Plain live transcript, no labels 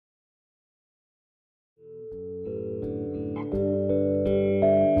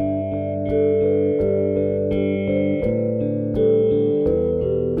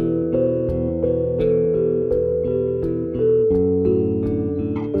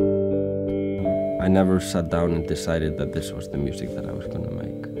I never sat down and decided that this was the music that I was going to make.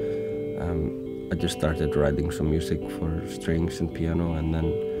 I just started writing some music for strings and piano, and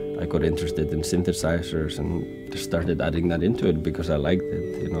then I got interested in synthesizers and just started adding that into it because I liked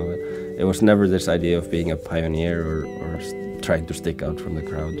it. You know, it was never this idea of being a pioneer or trying to stick out from the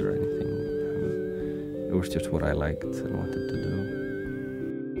crowd or anything. It was just what I liked and wanted to do.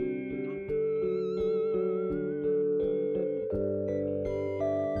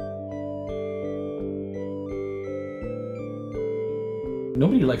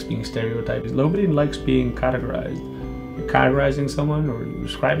 Nobody likes being stereotyped. Nobody likes being categorized. You're categorizing someone or you're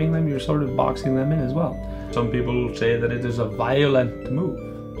describing them, you're sort of boxing them in as well. Some people say that it is a violent move.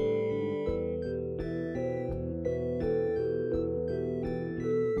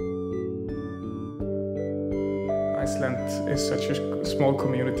 Iceland is such a small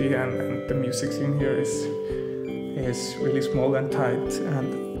community, and the music scene here is really small and tight,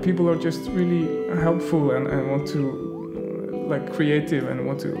 and people are just really helpful and want to like creative and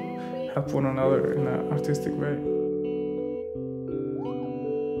want to help one another in an artistic way.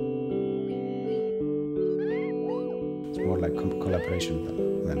 It's more like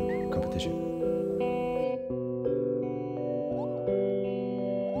collaboration than competition.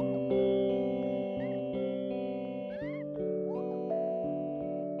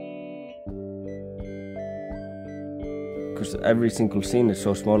 Because every single scene is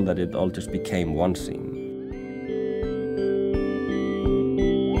so small that it all just became one scene.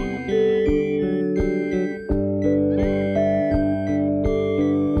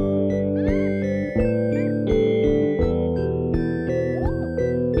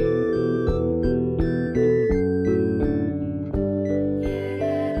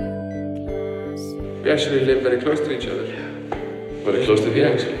 We actually live very close to each other. Very close to here,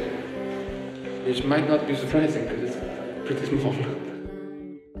 Yeah. actually. Which might not be surprising because it's pretty small.